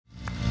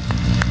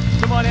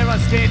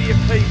stand to your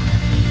feet.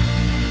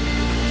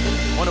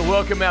 I want to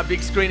welcome our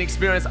big screen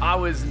experience. I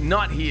was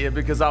not here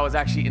because I was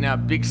actually in our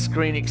big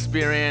screen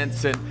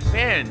experience. And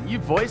man, your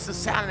voices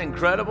sounded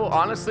incredible.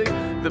 Honestly,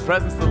 the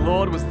presence of the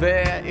Lord was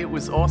there. It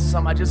was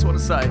awesome. I just want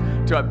to say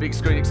to our big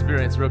screen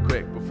experience real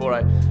quick before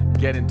I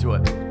get into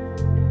it.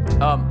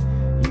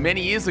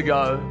 Many years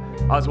ago,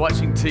 I was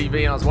watching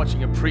TV and I was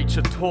watching a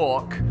preacher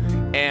talk,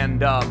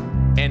 and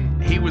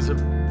he was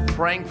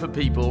praying for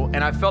people,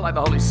 and I felt like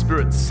the Holy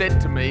Spirit said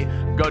to me,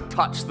 go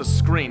touch the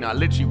screen. I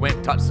literally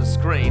went, touched the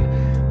screen,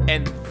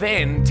 and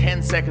then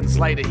 10 seconds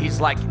later, he's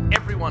like,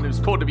 everyone who's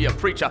called to be a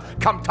preacher,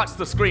 come touch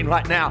the screen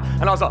right now.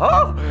 And I was like,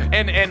 oh,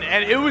 and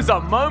it was a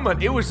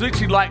moment. It was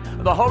literally like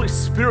the Holy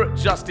Spirit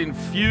just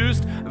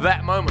infused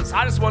that moment. So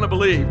I just want to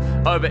believe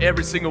over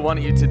every single one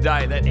of you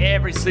today that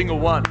every single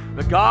one,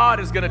 that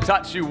God is going to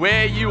touch you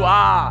where you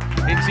are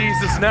in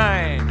Jesus'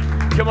 name.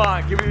 Come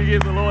on, give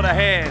the Lord a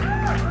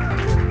hand.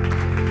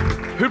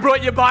 Who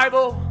brought your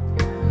Bible?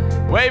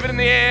 Wave it in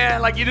the air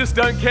like you just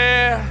don't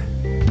care.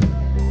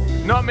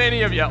 Not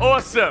many of you.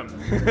 Awesome.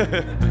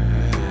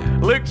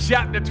 Luke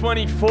chapter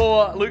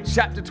 24. Luke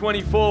chapter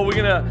 24.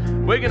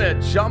 We're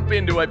gonna jump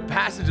into a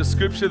passage of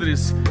scripture that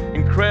is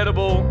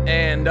incredible.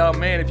 And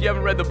man, if you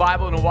haven't read the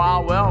Bible in a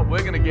while, well,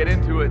 we're gonna get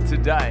into it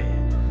today.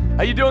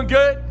 Are you doing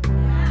good?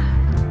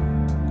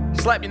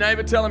 Slap your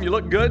neighbor. Tell him you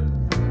look good.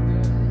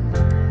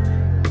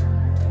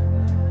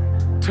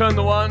 Turn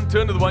to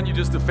the one you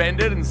just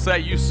offended and say,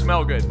 you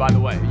smell good, by the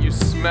way. You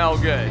smell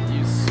good.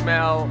 You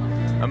smell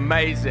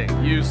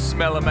amazing. You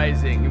smell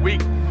amazing.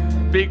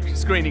 Big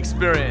screen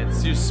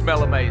experience. You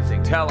smell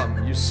amazing. Tell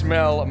them, you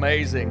smell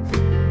amazing.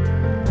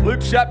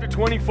 Luke chapter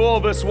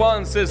 24, verse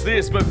 1 says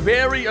this, but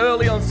very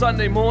early on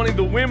Sunday morning,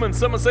 the women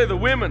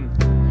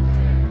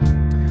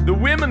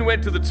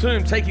went to the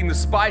tomb taking the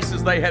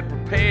spices they had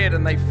prepared,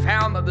 and they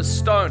found that the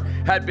stone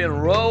had been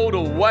rolled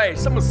away.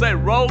 Someone say,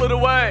 roll it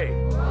away.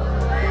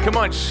 Come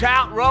on,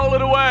 shout, roll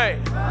it away.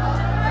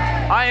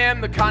 I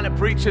am the kind of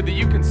preacher that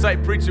you can say,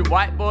 preach it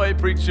white boy,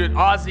 preach it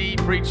Aussie,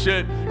 preach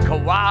it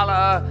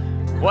koala,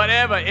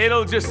 whatever.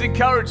 It'll just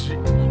encourage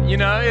you,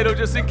 it'll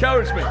just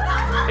encourage me.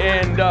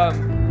 And,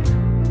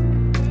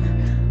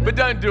 but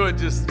don't do it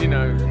just, do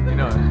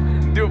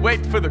it,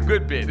 wait for the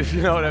good bit, if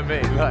you know what I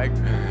mean. Like,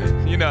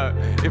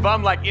 if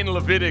I'm like in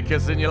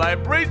Leviticus and you're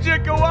like, preach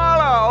it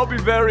koala, I'll be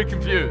very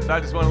confused. I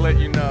just want to let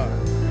you know.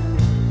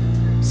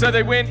 So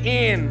they went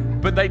in,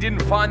 but they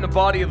didn't find the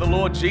body of the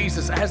Lord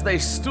Jesus. As they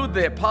stood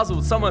there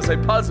puzzled, someone say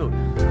puzzled,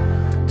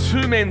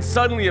 two men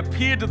suddenly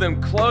appeared to them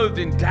clothed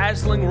in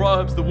dazzling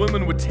robes. The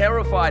women were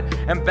terrified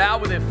and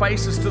bowed with their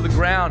faces to the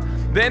ground.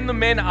 Then the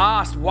men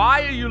asked,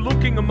 why are you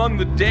looking among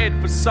the dead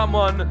for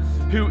someone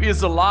who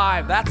is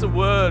alive? That's a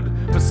word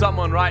for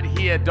someone right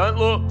here. Don't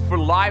look for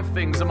live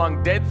things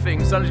among dead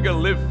things. Sometimes you're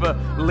going to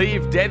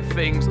leave dead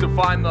things to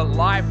find the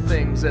live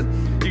things.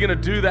 And you're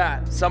going to do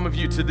that, some of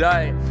you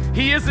today.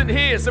 He isn't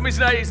here. Somebody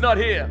say he's not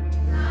here.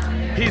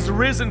 He's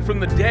risen from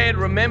the dead.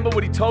 Remember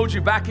what he told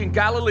you back in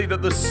Galilee,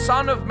 that the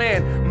Son of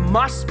Man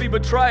must be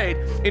betrayed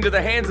into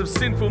the hands of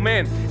sinful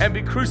men and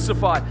be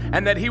crucified,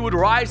 and that he would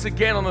rise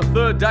again on the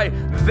third day.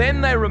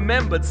 Then they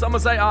remembered,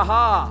 someone say,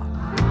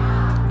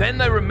 aha. Then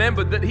they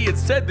remembered that he had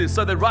said this,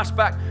 so they rushed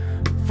back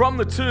from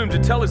the tomb to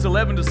tell his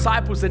 11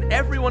 disciples and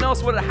everyone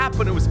else what had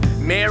happened. It was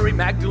Mary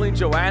Magdalene,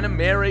 Joanna,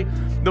 Mary,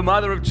 the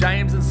mother of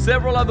James, and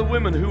several other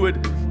women who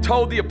had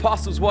told the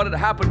apostles what had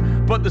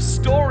happened. But the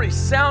story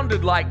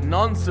sounded like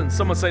nonsense.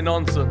 Someone say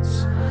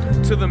nonsense.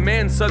 To the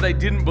men, so they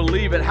didn't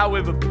believe it.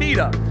 However,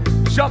 Peter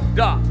jumped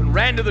up and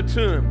ran to the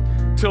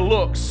tomb to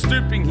look.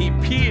 Stooping, he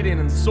peered in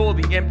and saw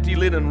the empty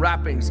linen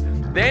wrappings.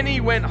 Then he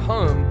went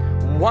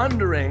home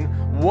wondering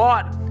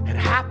what had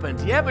happened.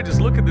 Do you ever just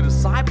look at the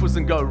disciples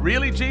and go,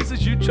 really,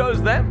 Jesus, you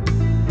chose them?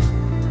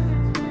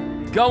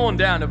 Go on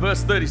down to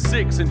verse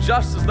 36. And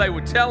just as they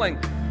were telling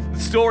the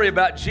story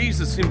about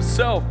Jesus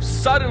himself,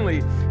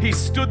 suddenly he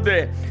stood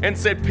there and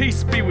said,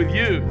 peace be with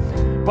you.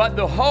 But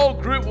the whole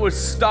group was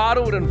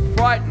startled and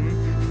frightened,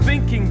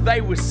 thinking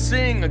they were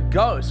seeing a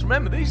ghost.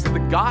 Remember, these are the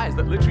guys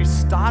that literally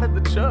started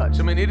the church.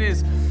 I mean, it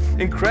is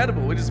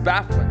incredible. It is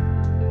baffling.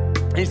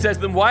 And he says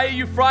to them, why are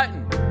you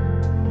frightened?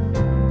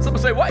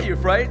 Someone say, why are you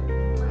afraid?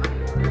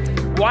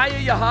 Why are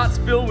your hearts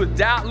filled with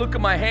doubt? Look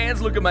at my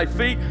hands, look at my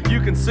feet. You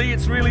can see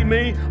it's really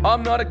me.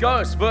 I'm not a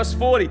ghost. Verse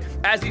 40,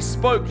 as he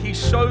spoke, he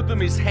showed them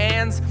his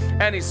hands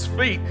and his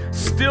feet.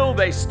 Still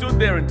they stood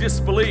there in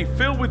disbelief,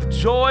 filled with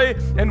joy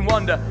and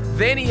wonder.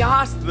 Then he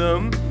asked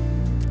them,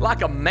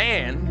 like a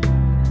man,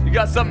 you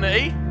got something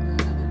to eat?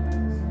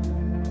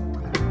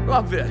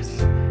 Love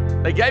this.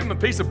 They gave him a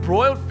piece of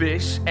broiled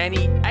fish and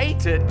he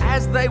ate it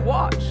as they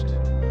watched.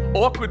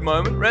 Awkward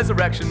moment,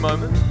 resurrection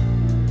moment.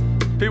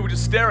 People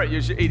just stare at you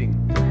as you're eating.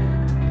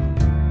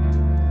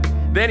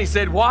 Then he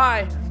said,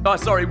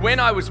 when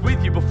I was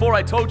with you before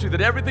I told you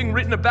that everything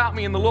written about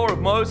me in the law of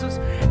Moses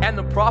and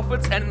the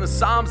prophets and in the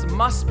Psalms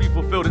must be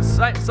fulfilled.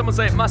 Someone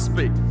say it must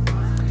be.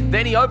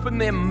 Then he opened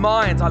their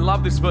minds. I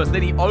love this verse.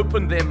 Then he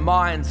opened their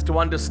minds to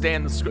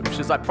understand the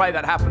scriptures. I pray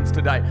that happens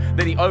today.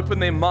 Then he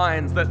opened their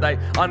minds that they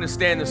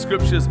understand the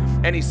scriptures.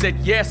 And he said,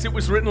 yes, it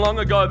was written long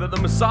ago that the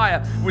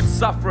Messiah would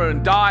suffer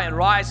and die and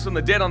rise from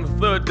the dead on the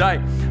third day.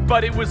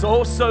 But it was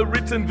also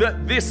written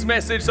that this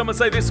message, someone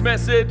say this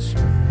message.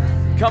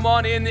 Come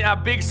on, in our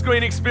big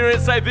screen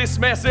experience, say this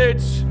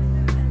message.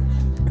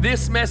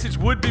 This message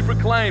would be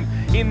proclaimed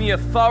in the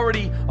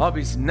authority of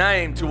his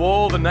name to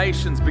all the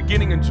nations,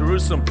 beginning in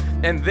Jerusalem.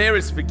 And there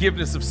is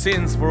forgiveness of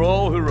sins for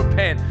all who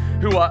repent,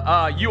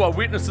 you are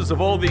witnesses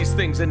of all these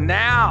things. And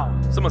now,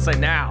 someone say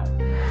now.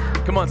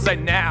 Come on, say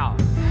now.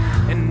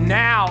 And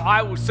now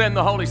I will send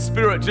the Holy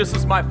Spirit just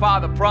as my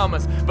Father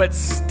promised. But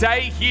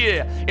stay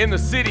here in the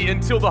city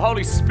until the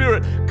Holy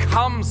Spirit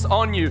comes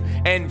on you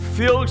and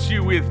fills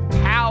you with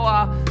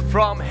power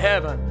from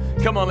heaven.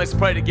 Come on, let's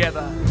pray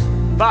together.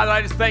 Father,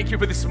 I just thank you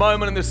for this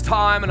moment and this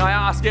time, and I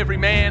ask every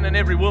man and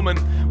every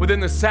woman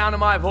within the sound of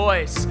my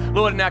voice,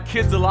 Lord, in our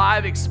Kids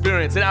Alive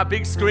experience, in our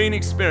big screen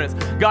experience,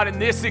 God, in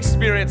this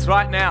experience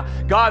right now,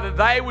 God, that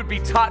they would be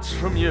touched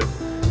from you.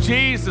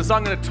 Jesus,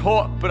 I'm going to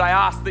talk, but I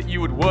ask that you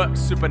would work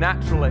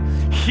supernaturally.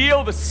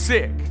 Heal the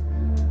sick.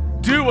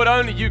 Do what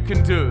only you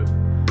can do.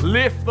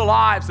 Lift the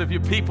lives of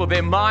your people,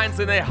 their minds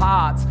and their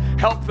hearts.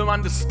 Help them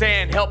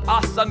understand. Help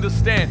us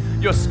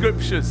understand your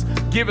scriptures.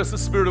 Give us a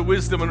spirit of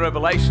wisdom and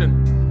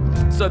revelation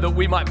so that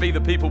we might be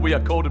the people we are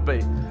called to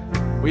be.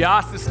 We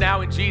ask this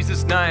now in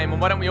Jesus' name.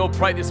 And why don't we all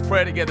pray this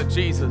prayer together?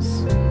 Jesus,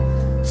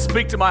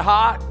 speak to my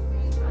heart.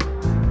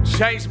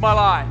 Change my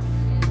life.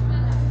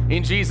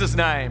 In Jesus'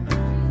 name.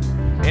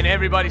 And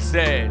everybody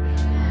said,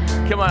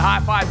 come on,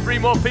 high five 3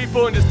 more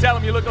people and just tell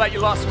them you look like you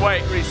lost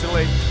weight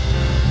recently.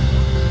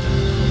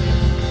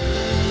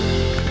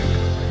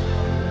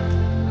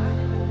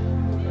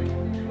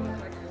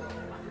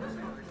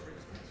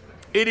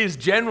 It is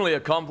generally a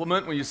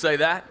compliment when you say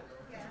that.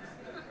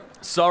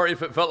 Sorry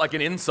if it felt like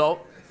an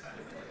insult.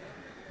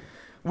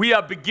 We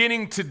are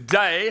beginning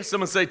today.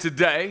 Someone say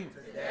today.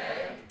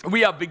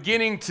 We are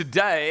beginning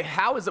today.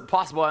 How is it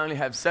possible I only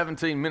have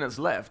 17 minutes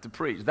left to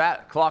preach?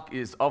 That clock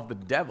is of the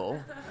devil.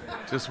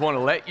 Just want to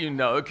let you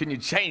know. Can you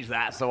change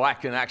that so I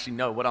can actually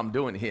know what I'm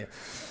doing here?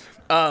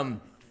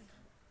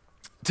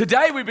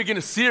 Today we begin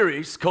a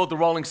series called The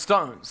Rolling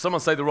Stones. Someone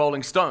say The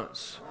Rolling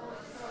Stones.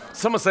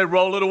 Someone say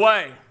roll it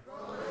away.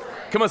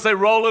 Come on, say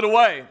roll it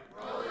away.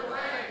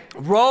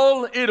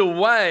 Roll it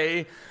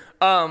away.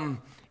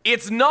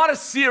 It's not a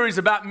series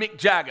about Mick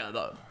Jagger,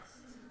 though.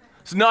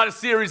 It's not a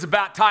series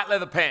about tight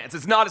leather pants.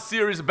 It's not a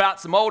series about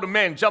some older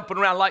men jumping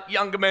around like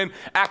younger men,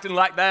 acting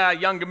like they are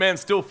younger men,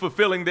 still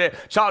fulfilling their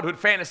childhood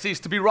fantasies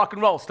to be rock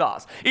and roll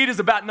stars. It is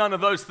about none of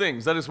those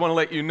things. I just want to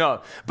let you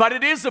know. But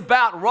it is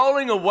about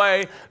rolling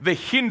away the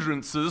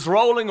hindrances,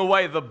 rolling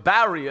away the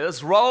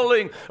barriers,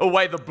 rolling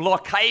away the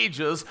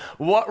blockages,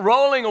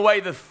 rolling away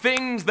the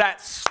things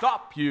that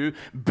stop you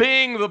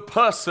being the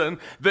person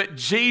that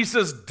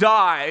Jesus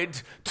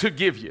died to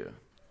give you.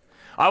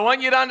 I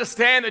want you to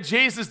understand that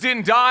Jesus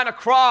didn't die on a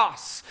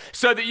cross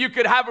so that you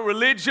could have a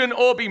religion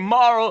or be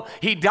moral.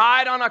 He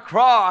died on a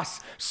cross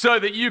so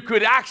that you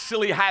could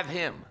actually have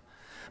him.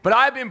 But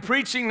I've been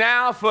preaching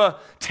now for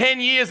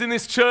 10 years in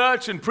this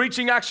church and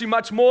preaching actually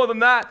much more than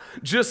that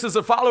just as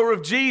a follower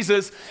of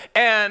Jesus.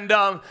 And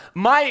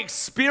my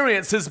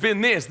experience has been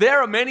this. There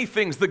are many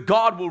things that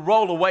God will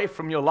roll away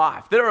from your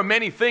life. There are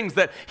many things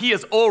that he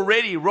has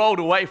already rolled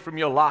away from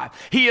your life.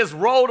 He has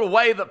rolled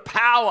away the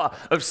power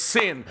of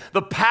sin,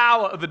 the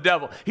power of the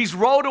devil. He's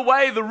rolled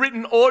away the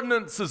written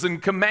ordinances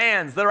and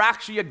commands that are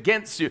actually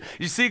against you.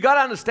 You see, you got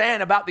to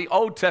understand about the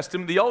Old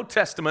Testament. The Old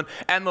Testament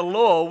and the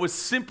law was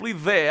simply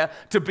there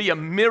to be a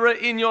mirror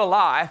in your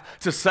life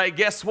to say,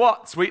 guess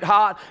what,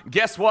 sweetheart?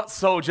 Guess what,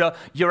 soldier?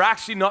 You're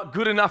actually not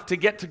good enough to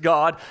get to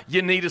God.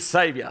 You need a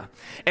Savior.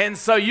 And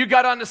so you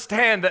got to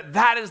understand that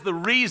that is the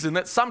reason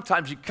that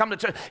sometimes you come to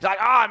church, you're like,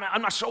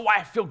 I'm not sure why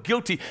I feel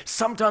guilty.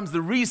 Sometimes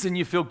the reason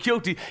you feel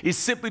guilty is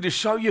simply to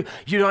show you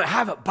you don't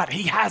have it, but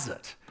he has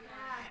it.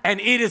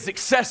 And it is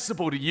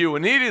accessible to you,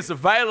 and it is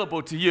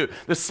available to you.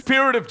 The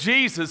Spirit of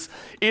Jesus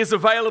is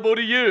available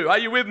to you. Are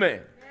you with me?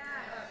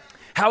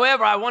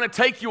 However, I want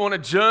to take you on a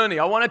journey.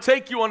 I want to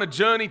take you on a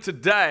journey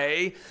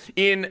today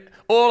in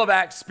all of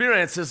our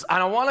experiences,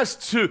 and I want us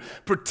to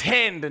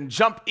pretend and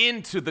jump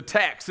into the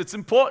text. It's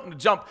important to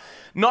jump,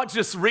 not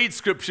just read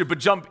Scripture, but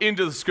jump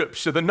into the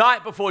Scripture. The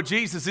night before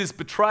Jesus is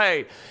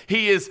betrayed,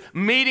 he is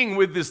meeting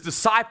with his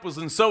disciples,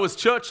 and so as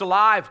Church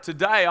Alive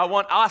today, I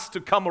want us to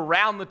come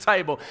around the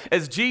table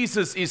as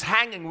Jesus is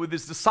hanging with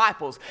his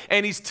disciples,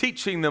 and he's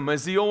teaching them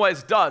as he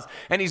always does,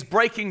 and he's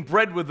breaking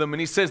bread with them, and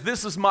he says,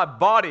 this is my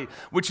body,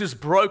 which is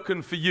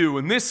broken for you,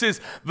 and this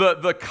is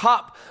the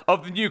cup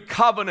of the new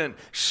covenant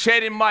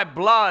shed in my blood,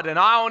 blood, and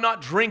I will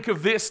not drink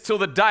of this till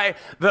the day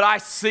that I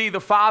see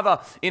the Father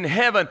in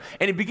heaven.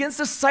 And he begins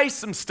to say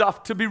some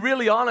stuff, to be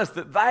really honest,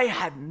 that they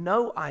had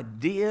no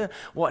idea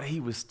what he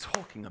was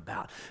talking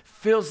about.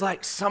 Feels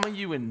like some of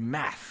you in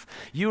math.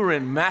 You were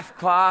in math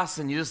class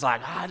and you're just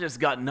like, I just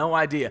got no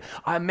idea.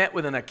 I met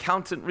with an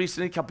accountant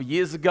recently, a couple of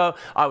years ago.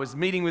 I was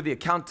meeting with the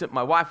accountant.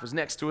 My wife was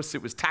next to us.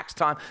 It was tax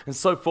time and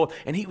so forth.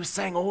 And he was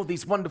saying all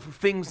these wonderful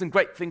things and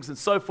great things and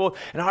so forth.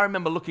 And I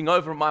remember looking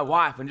over at my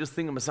wife and just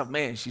thinking to myself,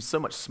 man, she's so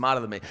much smarter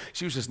than me.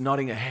 She was just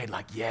nodding her head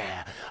like,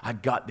 yeah, I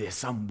got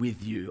this. I'm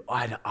with you,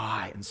 eye to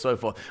eye and so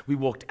forth. We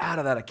walked out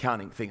of that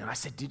accounting thing and I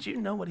said, did you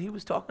know what he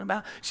was talking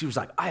about? She was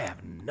like, I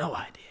have no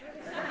idea.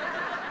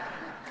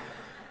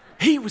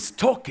 He was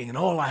talking and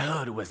all I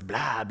heard was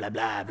blah, blah,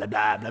 blah, blah,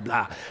 blah, blah,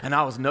 blah. And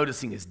I was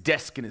noticing his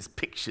desk and his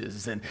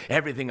pictures and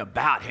everything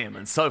about him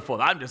and so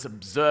forth. I'm just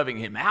observing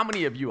him. How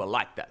many of you are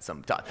like that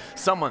sometimes?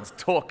 Someone's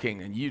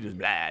talking and you just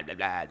blah, blah,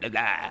 blah, blah,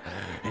 blah.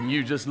 And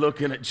you just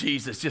looking at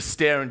Jesus, just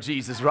staring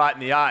Jesus right in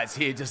the eyes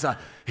here, just like,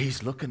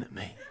 he's looking at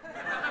me.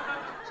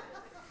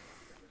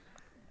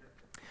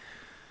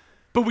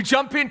 But we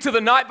jump into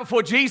the night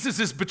before Jesus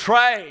is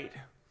betrayed.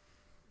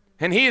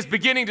 And he is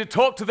beginning to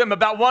talk to them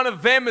about one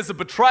of them as a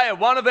betrayer.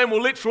 One of them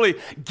will literally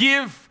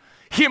give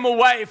him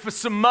away for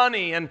some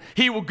money, and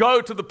he will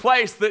go to the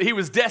place that he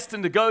was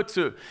destined to go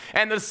to.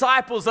 And the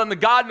disciples in the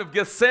Garden of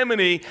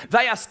Gethsemane,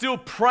 they are still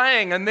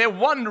praying, and they're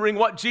wondering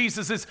what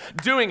Jesus is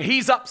doing.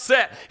 He's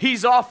upset.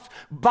 He's off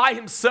by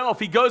himself.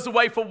 He goes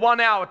away for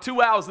 1 hour,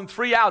 2 hours, and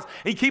 3 hours.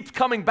 He keeps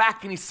coming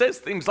back, and he says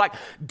things like,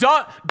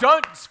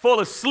 don't fall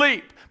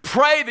asleep.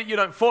 Pray that you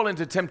don't fall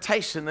into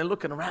temptation. They're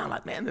looking around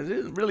like, man, there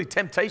isn't really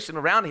temptation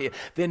around here.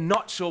 They're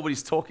not sure what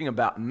he's talking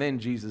about. And then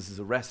Jesus is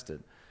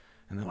arrested.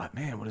 And they're like,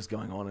 man, what is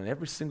going on? And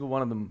every single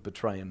one of them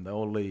betray him. They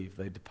all leave.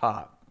 They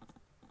depart.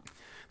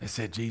 They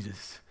said,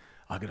 Jesus,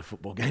 I got a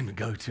football game to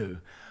go to.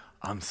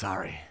 I'm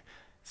sorry.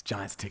 It's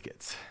Giants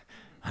tickets.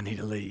 I need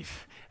to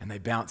leave. And they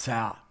bounce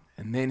out.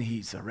 And then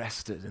he's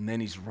arrested. And then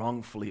he's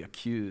wrongfully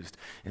accused.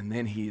 And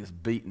then he is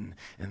beaten.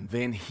 And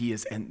then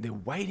and they're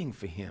waiting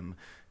for him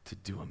to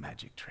do a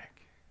magic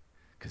trick,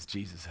 because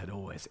Jesus had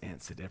always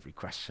answered every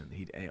question.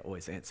 He'd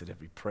always answered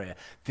every prayer.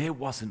 There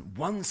wasn't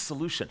one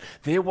solution.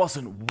 There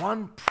wasn't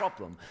one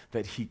problem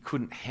that he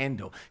couldn't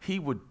handle. He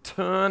would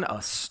turn a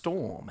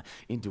storm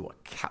into a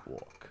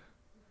catwalk.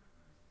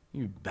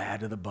 You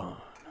bad to the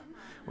bone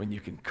when you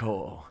can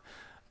call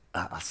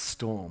a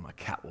storm a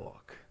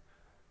catwalk.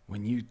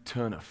 When you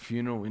turn a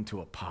funeral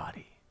into a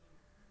party,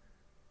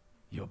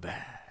 you're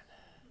bad.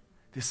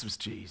 This was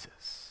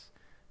Jesus.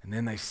 And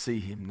then they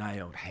see him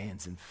nailed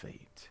hands and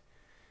feet.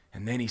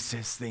 And then he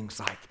says things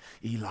like,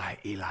 Eli,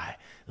 Eli,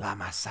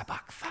 lama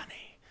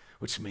sabachthani,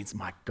 which means,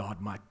 my God,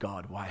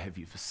 why have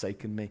you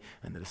forsaken me?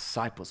 And the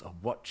disciples are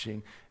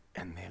watching,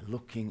 and they're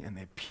looking, and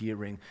they're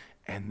peering,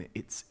 and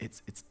it's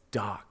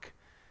dark.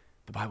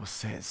 The Bible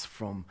says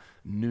from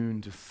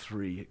noon to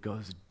 3, it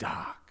goes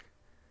dark.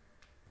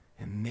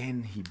 And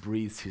then he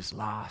breathes his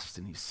last,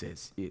 and he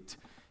says, it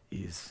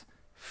is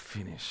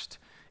finished.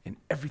 And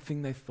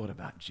everything they thought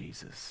about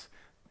Jesus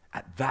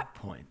at that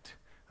point,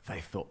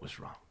 they thought was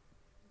wrong.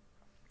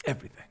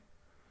 Everything.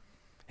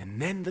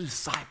 And then the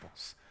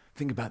disciples,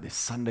 think about this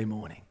Sunday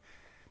morning,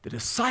 the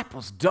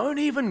disciples don't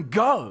even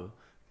go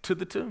to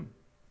the tomb.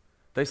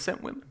 They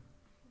sent women.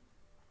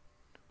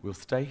 We'll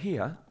stay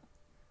here.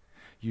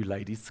 You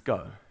ladies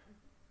go.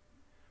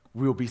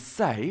 We'll be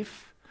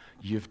safe.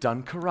 You've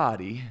done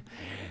karate.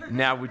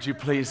 Now would you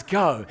please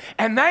go?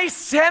 And they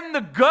send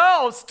the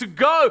girls to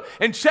go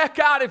and check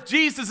out if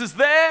Jesus is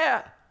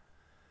there.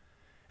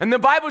 And the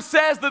Bible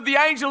says that the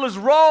angel has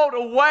rolled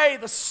away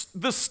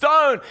the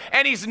stone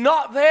and he's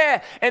not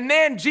there. And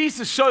then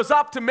Jesus shows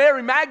up to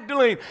Mary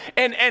Magdalene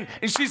and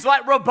she's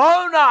like,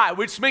 Rabboni,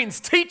 which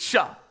means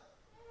teacher.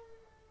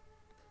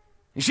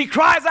 And she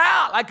cries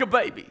out like a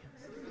baby.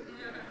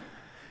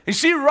 And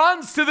she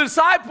runs to the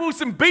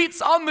disciples and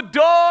beats on the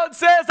door and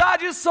says, I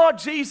just saw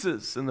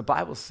Jesus. And the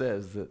Bible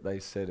says that they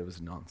said it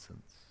was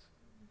nonsense.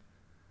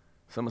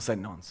 Someone say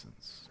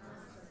nonsense.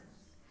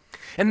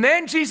 And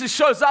then Jesus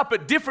shows up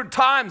at different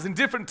times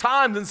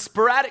and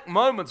sporadic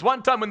moments.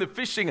 One time when they're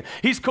fishing,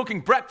 he's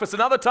cooking breakfast.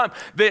 Another time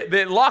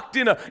they're locked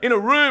in a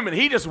room and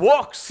he just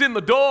walks in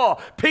the door.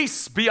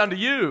 Peace be unto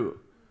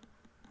you.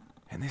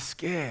 And they're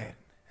scared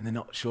and they're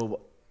not sure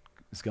what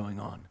is going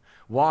on.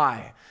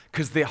 Why?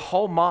 Because their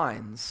whole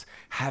minds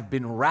have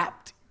been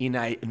wrapped in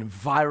an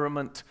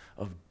environment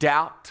of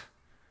doubt,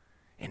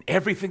 and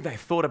everything they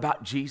thought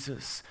about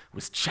Jesus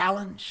was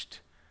challenged.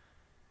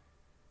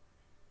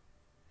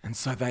 And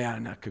so they are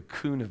in a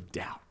cocoon of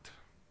doubt.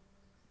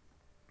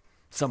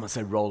 Someone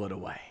say, roll it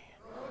away.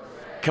 Roll it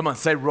away. Come on,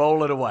 say,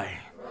 roll it away.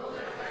 Roll it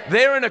away.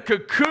 They're in a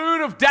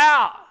cocoon of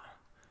doubt.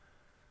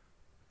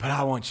 But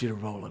I want you to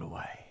roll it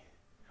away.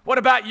 What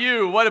about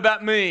you? What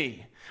about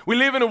me? We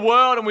live in a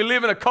world and we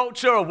live in a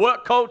culture, a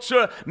work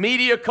culture,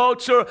 media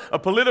culture, a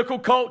political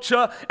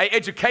culture, an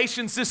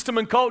education system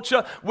and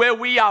culture where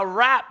we are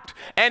wrapped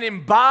and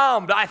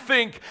embalmed, I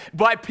think,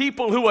 by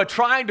people who are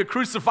trying to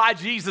crucify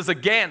Jesus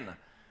again.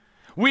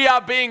 We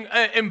are being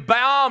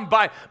embound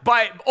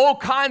by all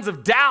kinds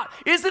of doubt.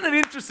 Isn't it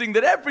interesting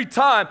that every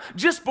time,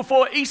 just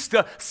before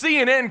Easter,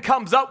 CNN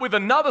comes up with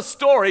another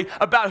story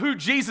about who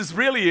Jesus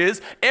really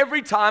is,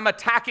 every time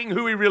attacking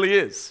who he really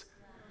is?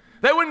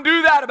 They wouldn't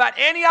do that about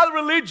any other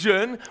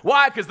religion.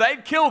 Why? Because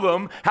they'd kill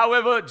them.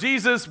 However,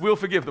 Jesus will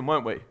forgive them,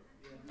 won't we?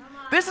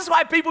 This is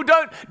why people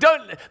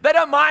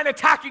don't mind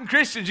attacking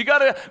Christians.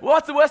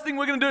 What's the worst thing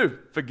we're going to do?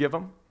 Forgive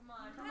them.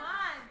 Come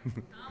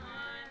on.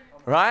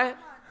 Right?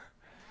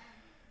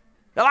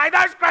 They're like,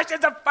 those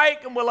Christians are fake.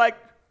 And we're like,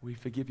 we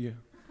forgive you.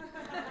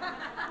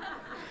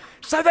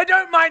 So they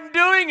don't mind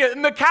doing it.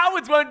 And the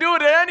cowards won't do it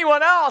to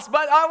anyone else.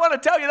 But I want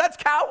to tell you, that's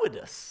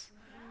cowardice.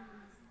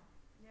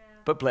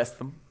 But bless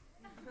them.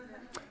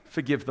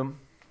 Forgive them.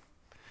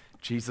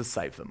 Jesus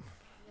saved them.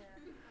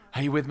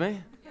 Are you with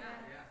me?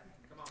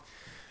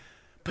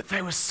 But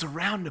they were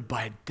surrounded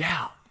by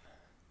doubt.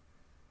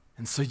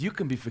 And so you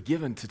can be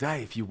forgiven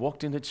today if you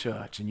walked into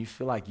church and you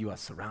feel like you are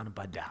surrounded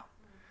by doubt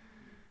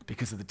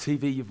because of the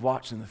TV you've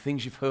watched and the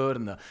things you've heard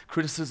and the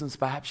criticisms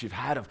perhaps you've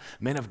had of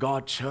men of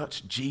God,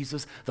 church,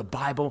 Jesus, the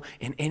Bible,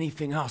 and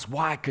anything else.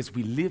 Why? Because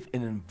we live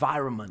in an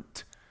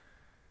environment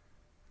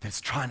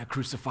that's trying to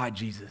crucify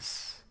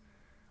Jesus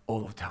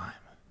all the time.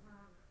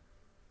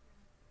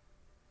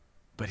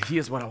 But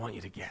here's what I want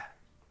you to get.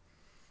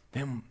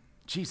 Then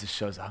Jesus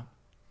shows up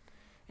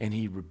and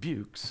he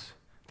rebukes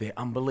their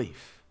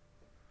unbelief.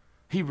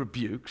 He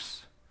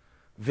rebukes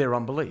their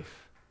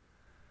unbelief.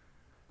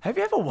 Have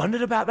you ever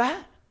wondered about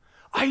that?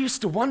 I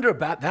used to wonder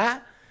about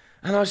that.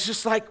 And I was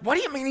just like, what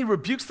do you mean he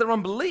rebukes their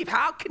unbelief?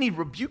 How can he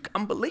rebuke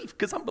unbelief?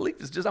 Because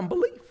unbelief is just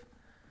unbelief.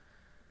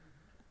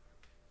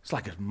 It's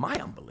like it's my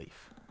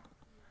unbelief.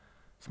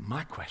 It's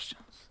my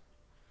questions.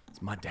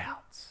 It's my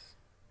doubts.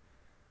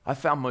 I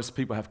found most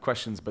people have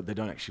questions, but they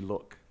don't actually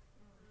look.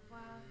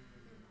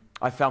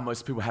 I found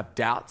most people have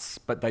doubts,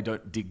 but they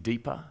don't dig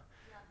deeper.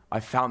 I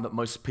found that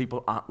most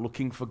people aren't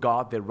looking for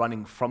God, they're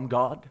running from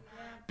God.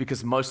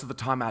 Because most of the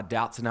time our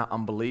doubts and our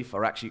unbelief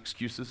are actually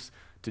excuses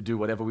to do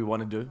whatever we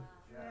want to do.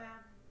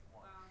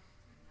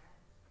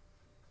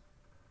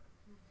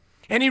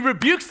 And he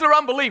rebukes their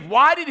unbelief.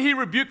 Why did he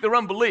rebuke their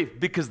unbelief?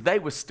 Because they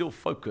were still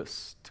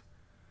focused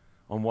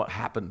on what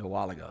happened a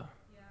while ago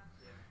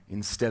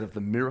instead of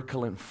the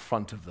miracle in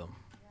front of them.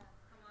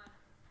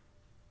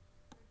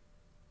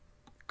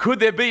 Could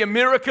there be a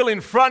miracle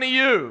in front of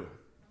you?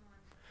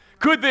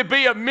 Could there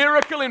be a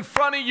miracle in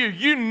front of you?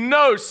 You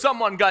know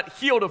someone got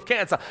healed of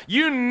cancer.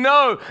 You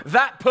know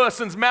that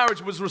person's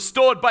marriage was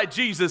restored by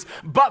Jesus,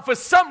 but for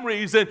some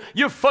reason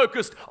you're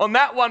focused on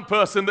that one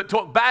person that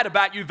talked bad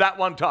about you that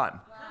one time.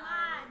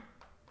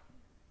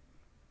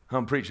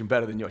 I'm preaching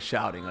better than you're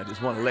shouting. I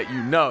just want to let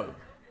you know.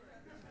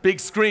 Big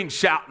screen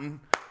shouting.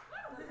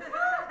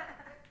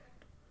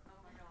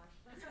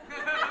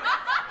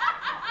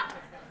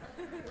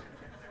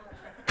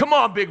 Come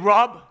on, Big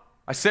Rob.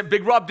 I sent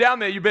Big Rob down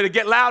there. You better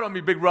get loud on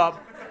me, Big Rob.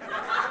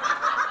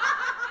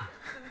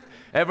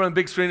 Everyone in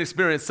Big Screen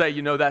Experience say,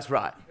 you know that's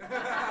right.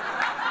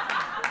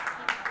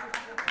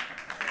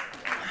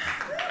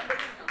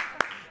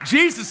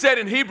 Jesus said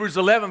in Hebrews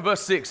 11,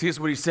 verse 6, here's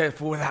what he said,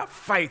 for without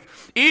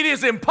faith, it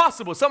is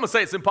impossible. Someone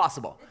say it's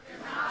impossible.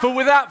 For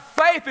without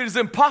faith, it is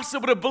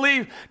impossible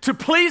to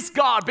please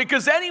God,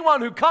 because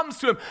anyone who comes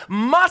to him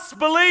must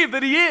believe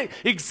that he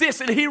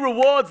exists and he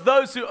rewards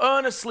those who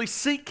earnestly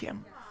seek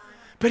him.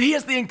 But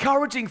here's the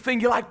encouraging thing.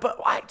 You're like, but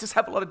I just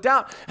have a lot of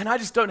doubt and I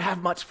just don't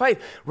have much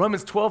faith.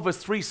 Romans 12 verse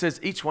 3 says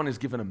each one is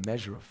given a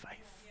measure of faith.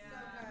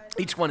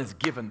 Each one is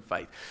given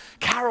faith.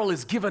 Carol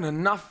is given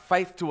enough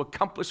faith to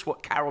accomplish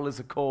what Carol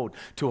is called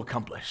to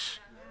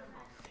accomplish.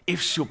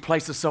 If she'll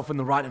place herself in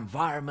the right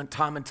environment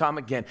time and time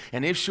again,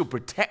 and if she'll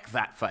protect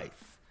that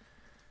faith.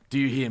 Do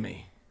you hear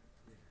me?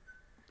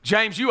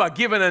 James, you are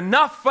given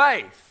enough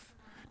faith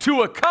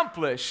to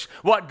accomplish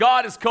what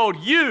God has called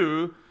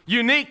you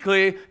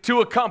uniquely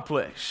to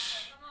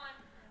accomplish.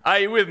 Are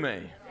you with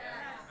me?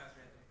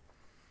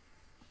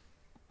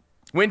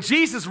 When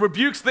Jesus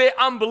rebukes their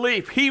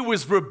unbelief, he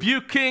was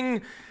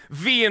rebuking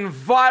the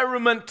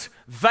environment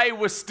they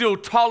were still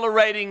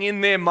tolerating in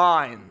their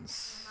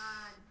minds.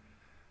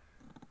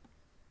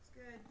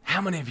 How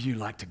many of you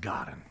like to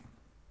garden?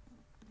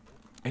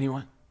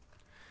 Anyone?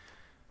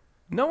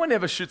 No one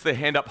ever shoots their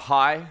hand up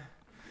high.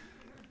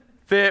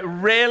 They're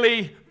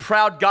rarely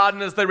proud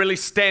gardeners. They really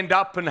stand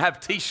up and have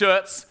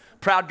t-shirts,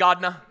 proud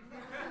gardener.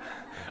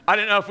 I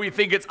don't know if we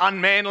think it's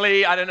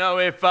unmanly. I don't know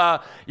if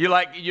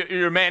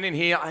you're a man in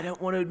here. I don't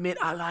want to admit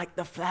I like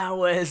the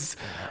flowers.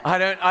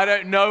 I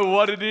don't know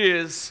what it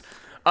is.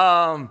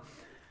 But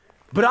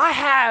I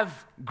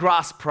have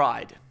grass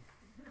pride.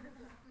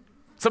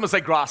 Someone say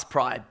grass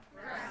pride.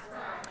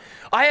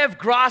 I have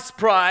grass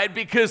pride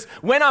because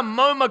when I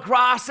mow my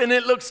grass and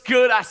it looks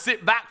good, I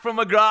sit back from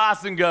my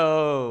grass and go,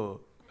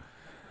 oh,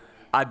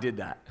 I did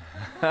that.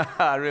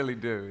 I really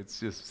do.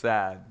 It's just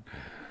sad.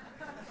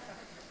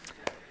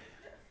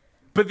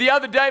 But the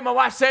other day, my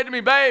wife said to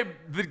me, babe,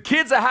 the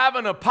kids are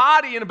having a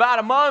party in about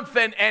a month,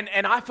 and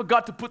I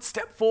forgot to put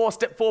step four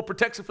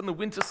protection from the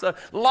winter, so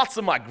lots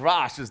of my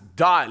grass just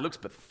died. It looks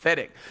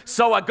pathetic.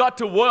 So I got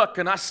to work,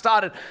 and I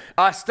started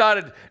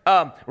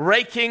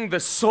raking the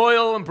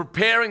soil and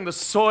preparing the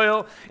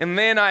soil, and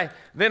then I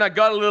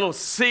got a little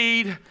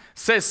seed.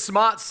 Says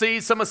smart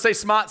seed. Someone say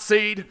smart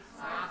seed.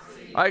 Smart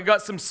seed. I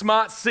got some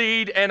smart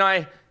seed, and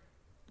I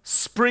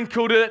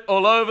sprinkled it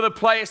all over the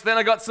place. Then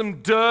I got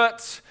some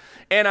dirt.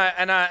 And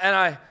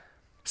I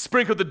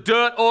sprinkled the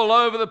dirt all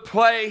over the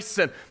place,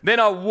 and then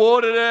I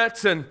watered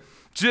it, and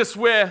just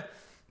where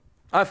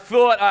I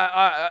thought,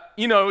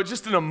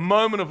 just in a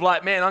moment of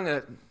like, man, I'm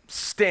going to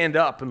stand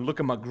up and look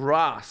at my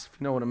grass, if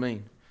you know what I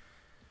mean.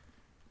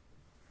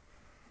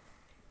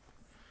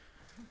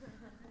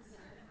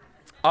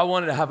 I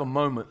wanted to have a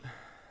moment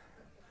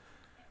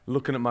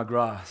looking at my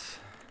grass.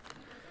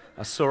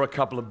 I saw a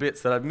couple of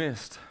bits that I'd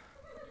missed,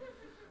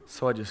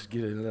 so I just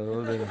get a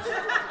little bit of...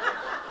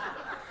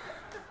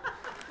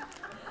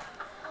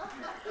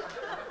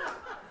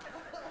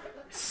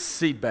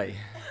 Seed bay.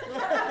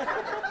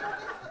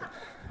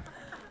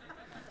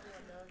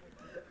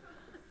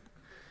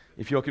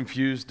 If you're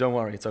confused, don't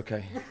worry, it's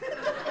okay.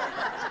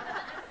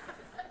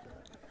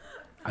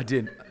 I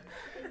did.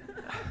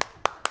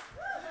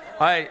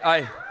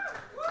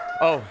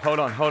 Oh, hold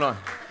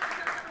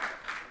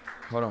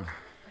on.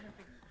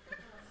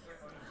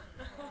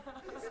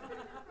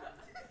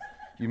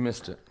 You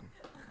missed it.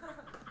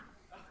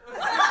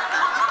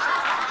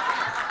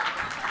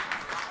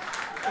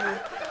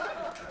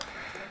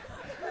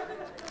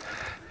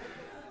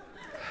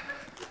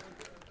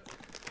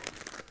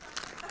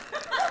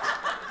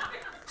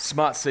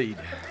 Smart seed.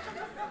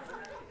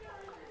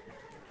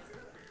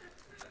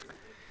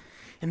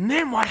 And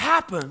then what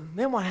happened?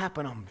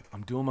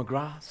 I'm doing my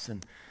grass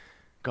and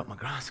got my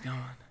grass going.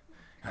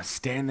 And I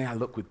stand there, I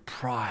look with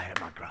pride at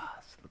my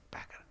grass. Look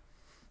back at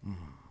it.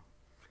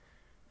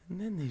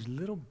 And then these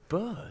little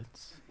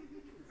birds,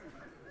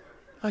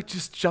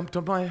 just jumped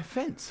on my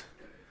fence.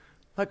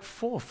 Like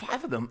 4 or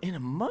 5 of them in a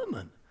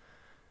moment.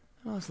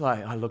 And I was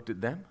like, I looked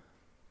at them.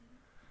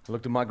 I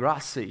looked at my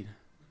grass seed.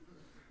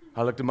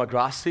 I looked at my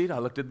grass seed, I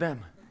looked at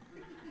them.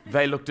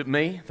 They looked at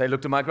me, they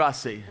looked at my grass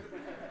seed.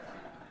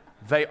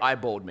 They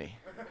eyeballed me.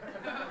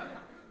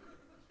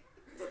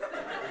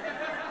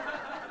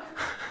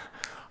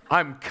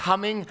 I'm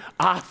coming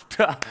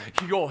after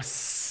your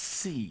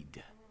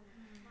seed.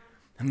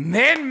 And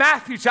then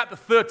Matthew chapter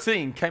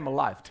 13 came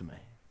alive to me.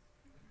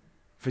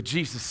 For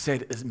Jesus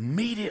said,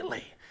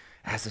 immediately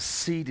as a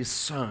seed is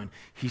sown,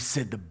 he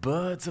said, the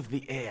birds of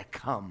the air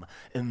come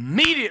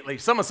immediately.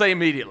 Someone say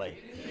immediately.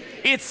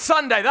 It's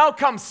Sunday. They'll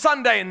come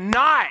Sunday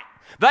night.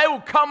 They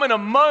will come in a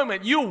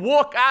moment. You'll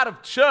walk out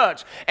of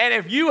church, and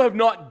if you have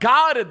not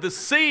guarded the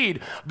seed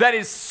that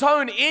is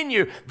sown in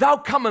you, they'll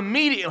come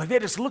immediately.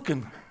 They're just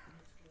looking.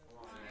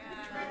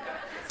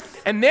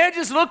 And they're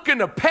just looking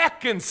to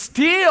peck and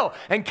steal.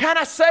 And can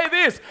I say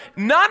this?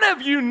 None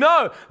of you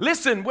know.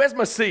 Listen, where's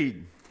my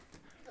seed?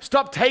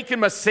 Stop taking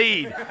my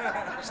seed.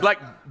 It's like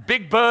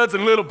big birds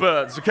and little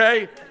birds,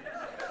 okay?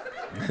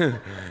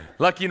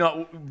 Like you're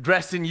not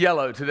dressed in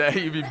yellow today.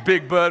 You'd be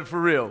big bird for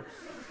real.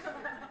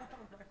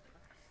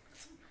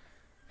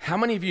 How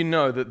many of you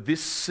know that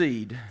this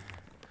seed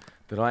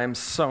that I am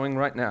sowing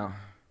right now,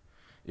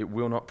 it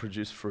will not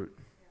produce fruit?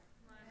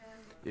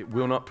 It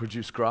will not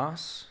produce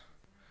grass.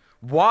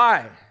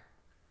 Why?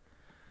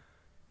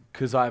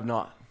 Because I have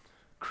not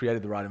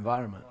created the right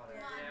environment.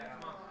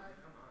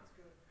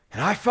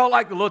 And I felt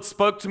like the Lord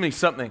spoke to me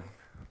something.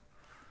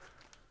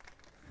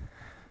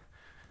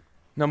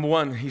 Number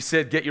one, he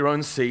said, get your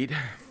own seed.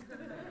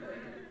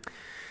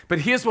 But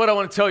here's what I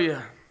want to tell you.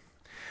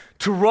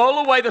 To roll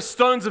away the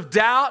stones of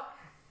doubt,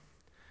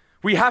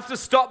 we have to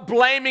stop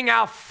blaming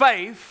our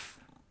faith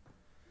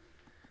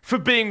for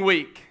being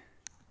weak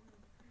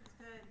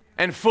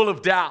and full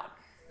of doubt.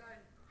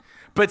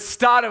 But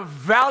start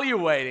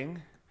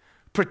evaluating,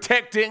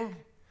 protecting,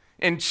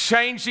 and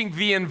changing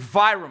the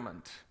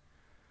environment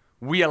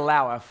we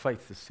allow our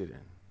faith to sit in.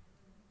 Am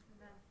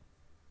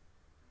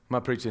I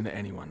preaching to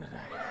anyone today?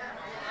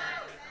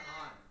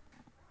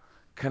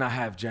 Can I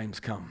have James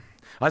come?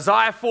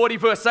 Isaiah 40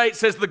 verse 8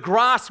 says, the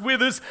grass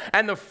withers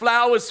and the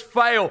flowers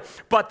fail,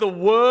 but the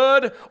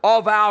word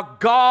of our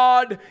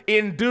God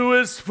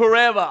endures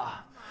forever.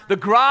 The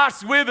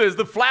grass withers,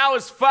 the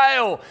flowers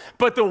fail,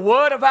 but the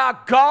word of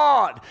our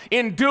God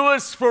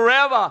endures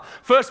forever.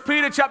 1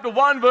 Peter chapter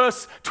 1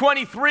 verse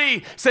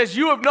 23 says,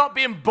 you have not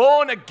been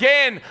born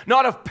again,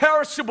 not of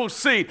perishable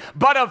seed,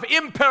 but of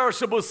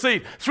imperishable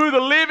seed, through the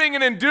living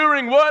and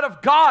enduring word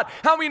of God.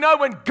 How many know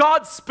when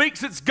God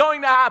speaks, it's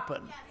going to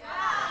happen?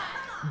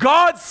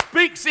 God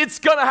speaks, it's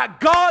going to happen.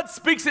 God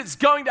speaks, it's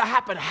going to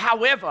happen.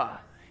 However,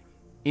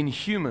 in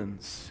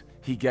humans,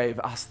 he gave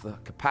us the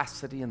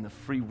capacity and the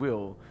free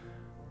will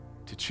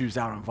to choose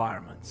our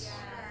environments.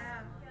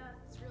 Yeah,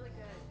 it's really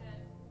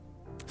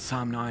good.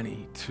 Psalm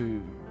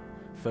 92,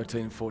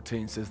 13 and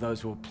 14 says, those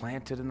who are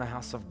planted in the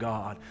house of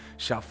God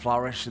shall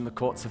flourish in the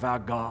courts of our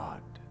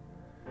God.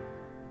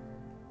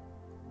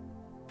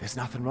 there's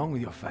nothing wrong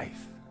with your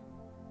faith.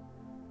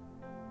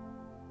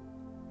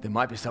 There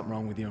might be something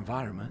wrong with your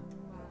environment.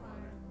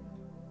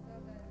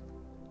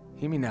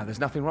 Hear me now, there's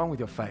nothing wrong with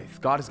your faith.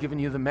 God has given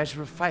you the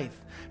measure of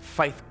faith.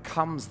 Faith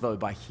comes, though,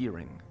 by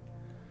hearing.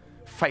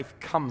 Faith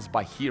comes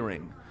by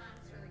hearing.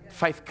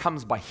 Faith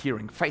comes by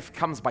hearing. Faith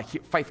comes by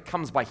faith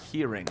comes by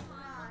hearing.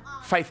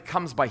 Faith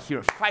comes by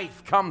hearing.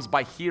 Faith comes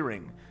by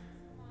hearing.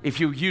 If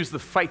you use the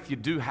faith you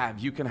do have,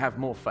 you can have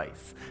more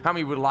faith. How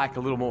many would like a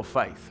little more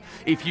faith?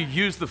 If you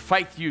use the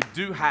faith you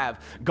do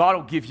have, God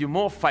will give you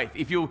more faith.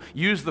 If you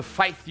use the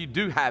faith you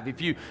do have, if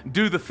you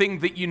do the thing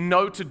that you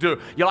know to do,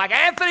 you're like,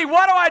 Anthony,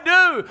 what do I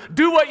do?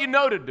 Do what you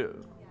know to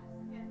do.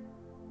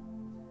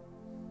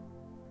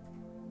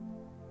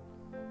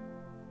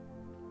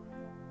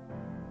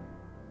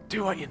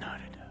 Do what you know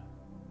to do.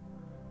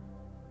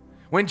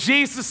 When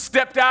Jesus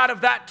stepped out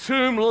of that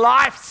tomb,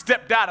 life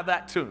stepped out of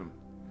that tomb.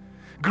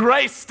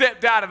 Grace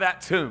stepped out of that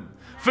tomb.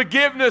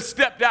 Forgiveness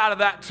stepped out of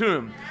that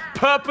tomb.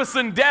 Purpose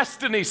and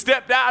destiny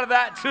stepped out of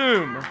that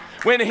tomb.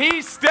 When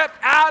he stepped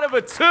out of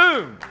a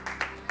tomb,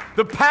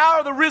 the power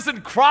of the risen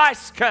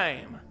Christ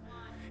came.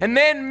 And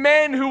then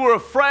men who were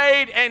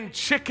afraid and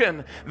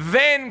chicken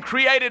then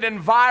created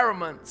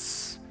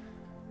environments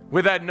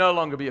where they'd no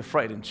longer be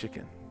afraid and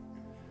chicken.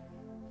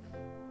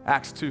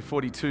 Acts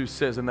 2:42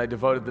 says, and they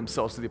devoted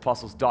themselves to the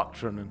apostles'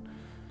 doctrine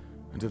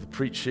and to the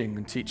preaching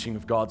and teaching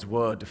of God's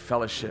word, to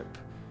fellowship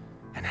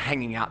and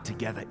hanging out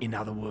together. In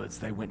other words,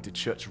 they went to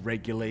church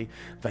regularly.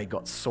 They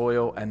got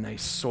soil and they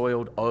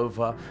soiled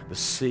over the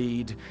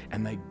seed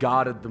and they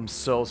guarded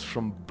themselves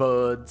from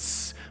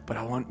birds. But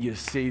I want you to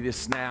see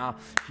this now.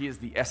 Here's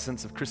the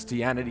essence of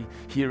Christianity.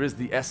 Here is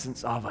the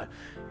essence of it.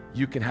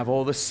 You can have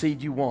all the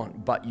seed you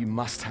want, but you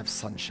must have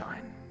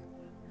sunshine.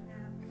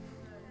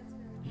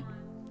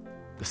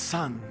 The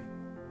sun.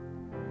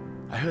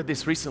 I heard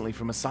this recently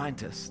from a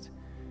scientist.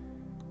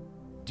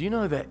 Do you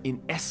know that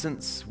in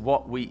essence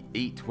what we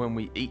eat when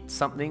we eat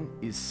something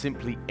is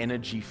simply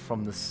energy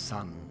from the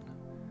sun?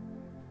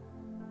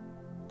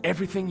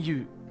 Everything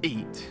you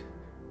eat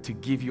to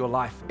give your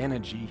life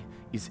energy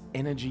is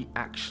energy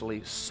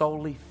actually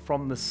solely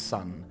from the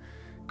sun.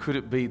 Could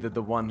it be that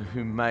the one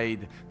who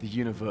made the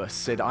universe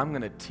said, I'm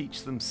going to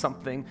teach them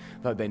something,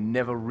 though they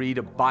never read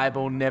a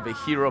Bible, never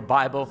hear a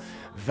Bible,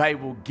 they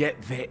will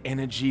get their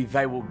energy,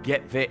 they will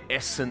get their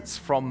essence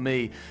from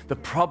me. The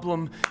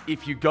problem,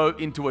 if you go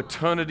into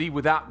eternity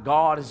without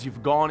God, is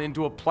you've gone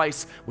into a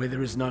place where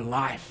there is no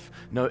life,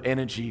 no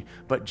energy.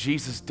 But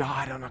Jesus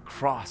died on a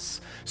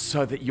cross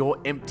so that your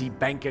empty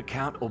bank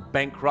account or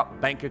bankrupt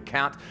bank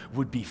account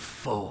would be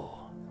full.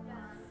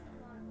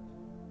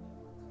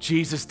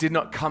 Jesus did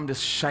not come to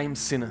shame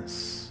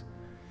sinners.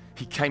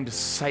 He came to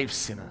save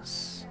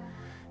sinners.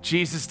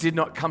 Jesus did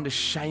not come to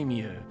shame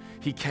you.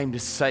 He came to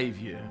save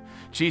you.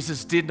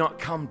 Jesus did not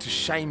come to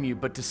shame you,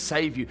 but to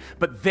save you.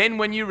 But then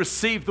when you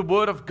receive the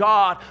word of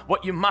God,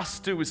 what you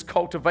must do is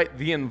cultivate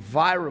the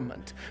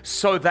environment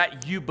so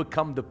that you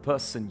become the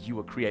person you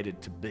were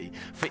created to be.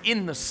 For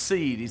in the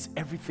seed is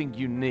everything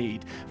you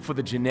need for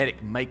the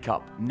genetic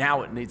makeup.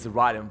 Now it needs the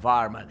right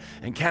environment.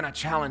 And can I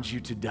challenge you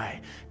today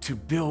to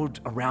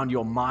build around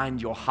your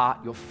mind, your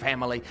heart, your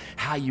family,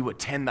 how you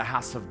attend the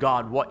house of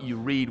God, what you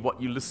read,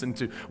 what you listen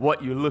to,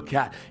 what you look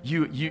at.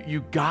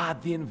 You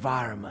guard the environment.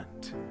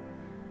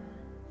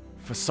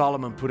 For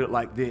Solomon put it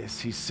like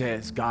this, he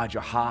says, guard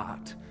your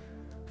heart,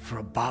 for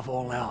above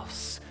all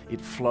else,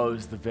 it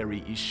flows the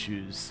very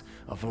issues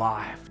of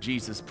life.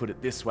 Jesus put it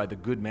this way, the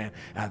good man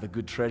out of the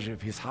good treasure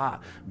of his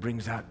heart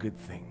brings out good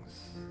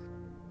things.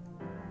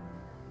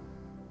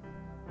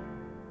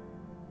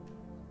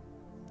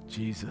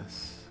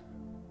 Jesus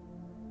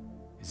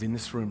is in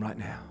this room right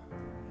now.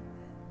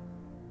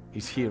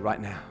 He's here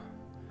right now.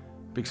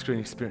 Big screen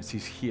experience,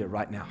 he's here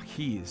right now.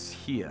 He is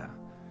here.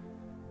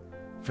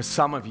 For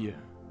some of you,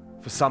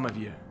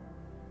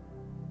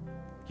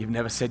 you've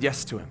never said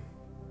yes to him.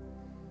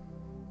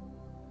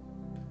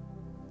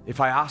 If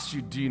I asked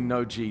you, do you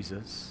know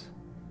Jesus?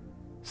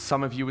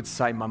 Some of you would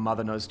say, my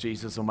mother knows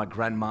Jesus, or my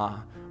grandma,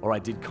 or I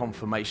did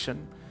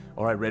confirmation,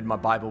 or I read my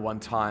Bible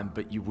one time,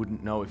 but you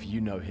wouldn't know if you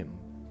know him.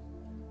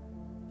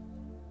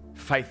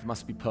 Faith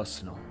must be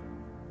personal.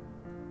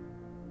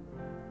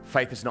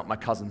 Faith is not my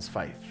cousin's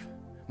faith.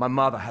 My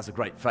mother has a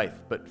great faith,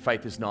 but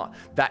faith is not.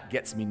 That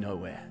gets me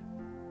nowhere.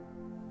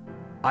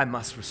 I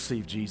must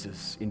receive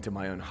Jesus into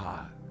my own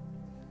heart.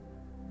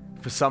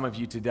 For some of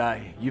you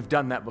today, you've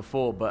done that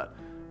before, but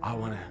I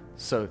want to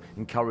so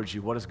encourage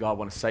you. What does God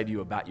want to say to you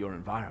about your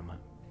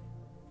environment?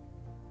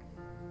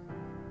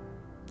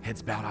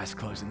 Heads bowed, eyes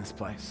closed in this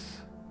place.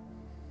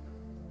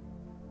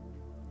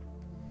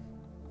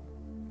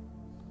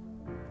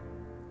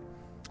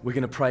 We're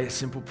going to pray a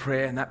simple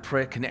prayer, and that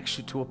prayer connects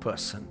you to a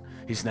person.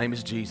 His name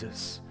is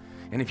Jesus.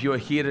 And if you are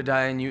here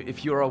today and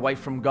if you're away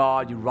from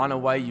God, you run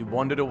away, you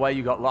wandered away,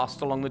 you got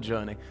lost along the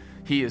journey,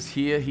 he is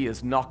here, he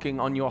is knocking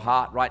on your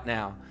heart right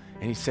now.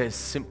 And he says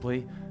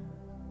simply,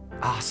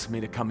 ask me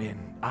to come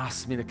in,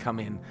 ask me to come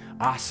in,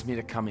 ask me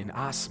to come in,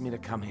 ask me to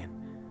come in,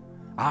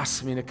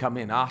 ask me to come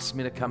in, ask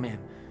me to come in.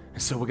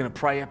 And so we're going to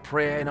pray a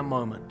prayer in a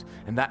moment.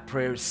 And that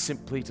prayer is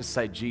simply to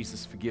say,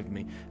 Jesus, forgive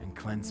me and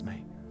cleanse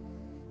me.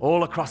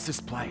 All across this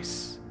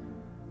place.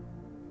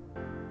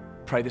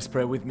 Pray this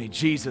prayer with me.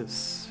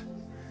 Jesus,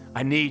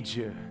 I need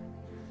you.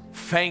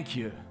 Thank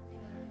you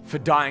for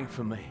dying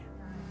for me.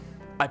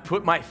 I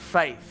put my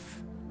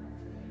faith,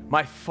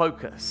 my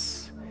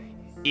focus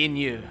in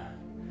you.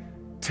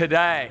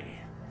 Today,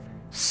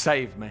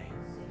 save me.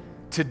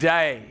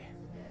 Today,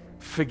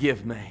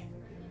 forgive me.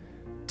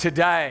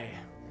 Today,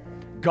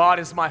 God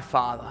is my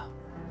Father.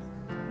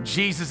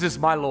 Jesus is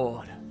my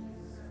Lord.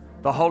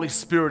 The Holy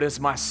Spirit is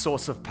my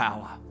source of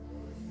power.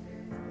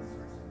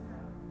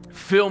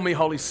 Fill me,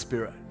 Holy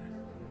Spirit,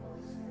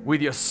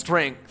 with your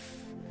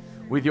strength,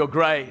 with your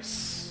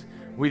grace,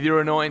 with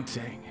your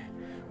anointing,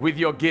 with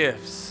your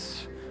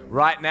gifts.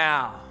 Right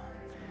now,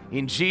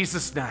 in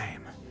Jesus'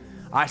 name,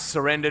 I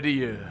surrender to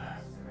you.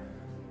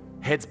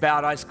 Heads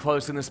bowed, eyes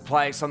closed in this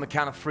place. On the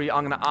count of 3,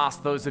 I'm going to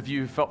ask those of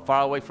you who felt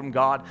far away from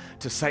God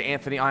to say,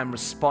 Anthony, I am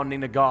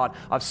responding to God.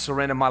 I've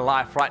surrendered my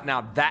life right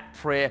now. That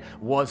prayer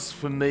was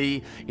for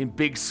me in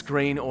big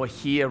screen or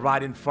here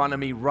right in front of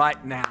me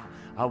right now.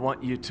 I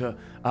want you to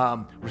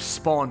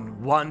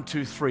respond. 1,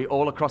 2, 3,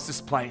 all across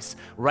this place.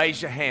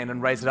 Raise your hand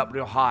and raise it up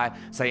real high.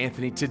 Say,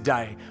 Anthony,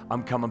 today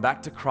I'm coming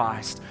back to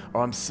Christ.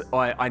 Or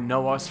I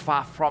know I was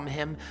far from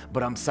Him,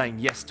 but I'm saying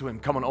yes to Him.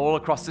 Come on, all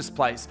across this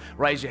place.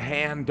 Raise your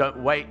hand. Don't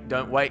wait,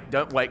 don't wait,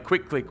 don't wait.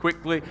 Quickly,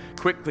 quickly,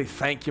 quickly.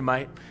 Thank you,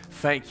 mate.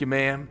 Thank you,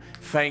 ma'am.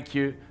 Thank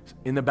you.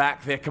 In the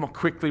back there, come on,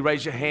 quickly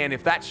raise your hand.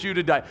 If that's you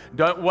today,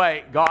 don't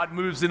wait. God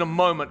moves in a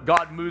moment.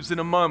 God moves in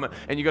a moment.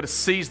 And you got to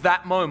seize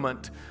that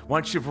moment.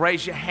 Once you've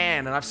raised your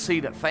hand, and I've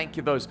seen it, thank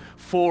you, those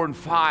 4 and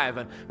 5,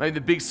 and maybe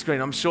the big screen.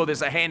 I'm sure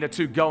there's a hand or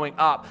two going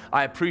up.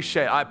 I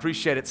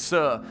appreciate it,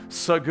 sir.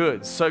 So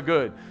good, so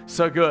good,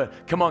 so good.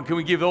 Come on, can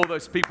we give all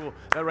those people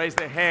that raise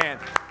their hand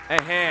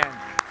a hand?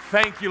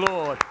 Thank you,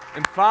 Lord.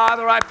 And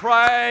Father, I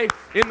pray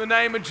in the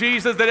name of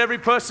Jesus that every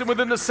person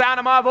within the sound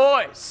of my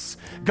voice,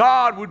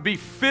 God, would be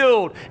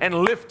filled and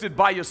lifted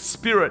by your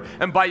Spirit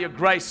and by your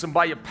grace and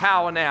by your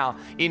power now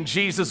in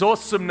Jesus'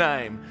 awesome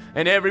name.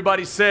 And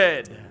everybody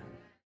said,